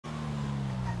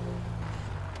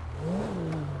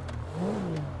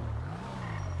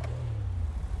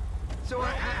So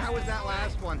how was that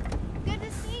last one? Good to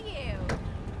see you.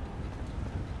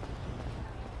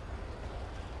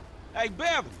 Hey,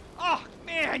 Beverly. Oh,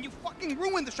 man, you fucking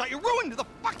ruined the shot. You ruined the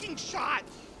fucking shot.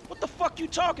 What the fuck you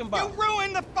talking about? You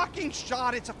ruined the fucking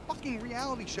shot. It's a fucking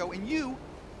reality show, and you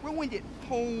ruined it,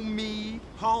 homie.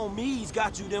 Homies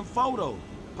got you them photos.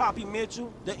 Poppy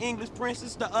Mitchell, the English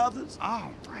princess, the others.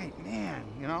 Oh, right, man,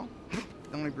 you know?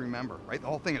 Don't even remember, right? The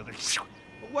whole thing is like...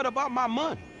 But what about my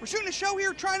money? We're shooting a show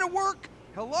here, trying to work.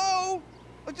 Hello?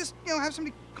 Or just, you know, have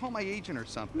somebody call my agent or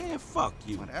something. Man, fuck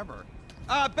you. Whatever.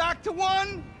 Back to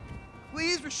one.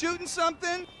 Please, we're shooting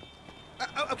something.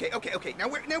 Okay. Now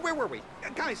where were we?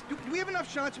 Guys, do we have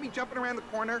enough shots of me jumping around the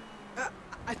corner?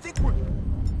 I think we're...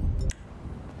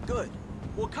 good.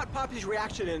 We'll cut Poppy's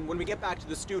reaction in when we get back to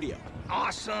the studio.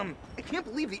 Awesome. I can't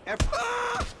believe the effort.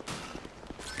 Ah!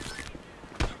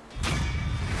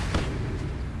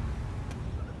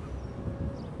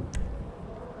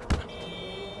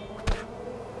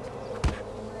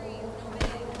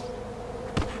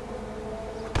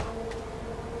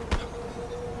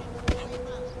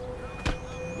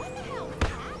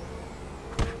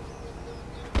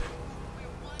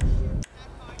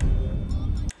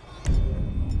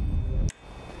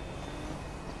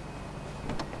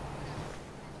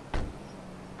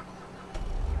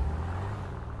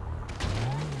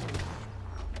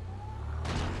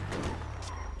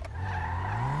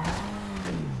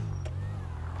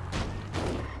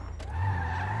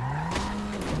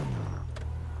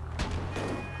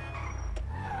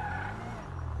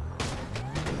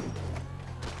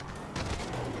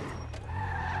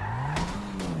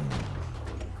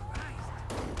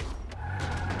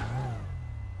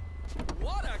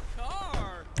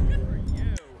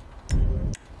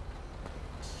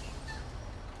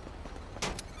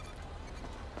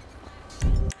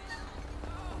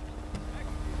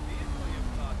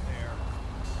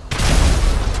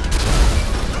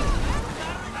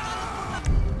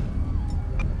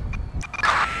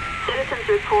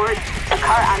 Report a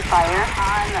car on fire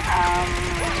on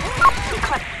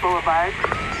Eclipse Boulevard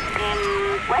in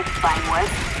West Vinewood.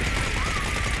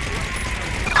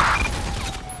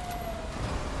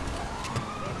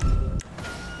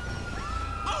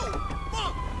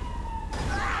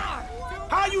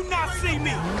 How you not see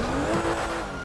me?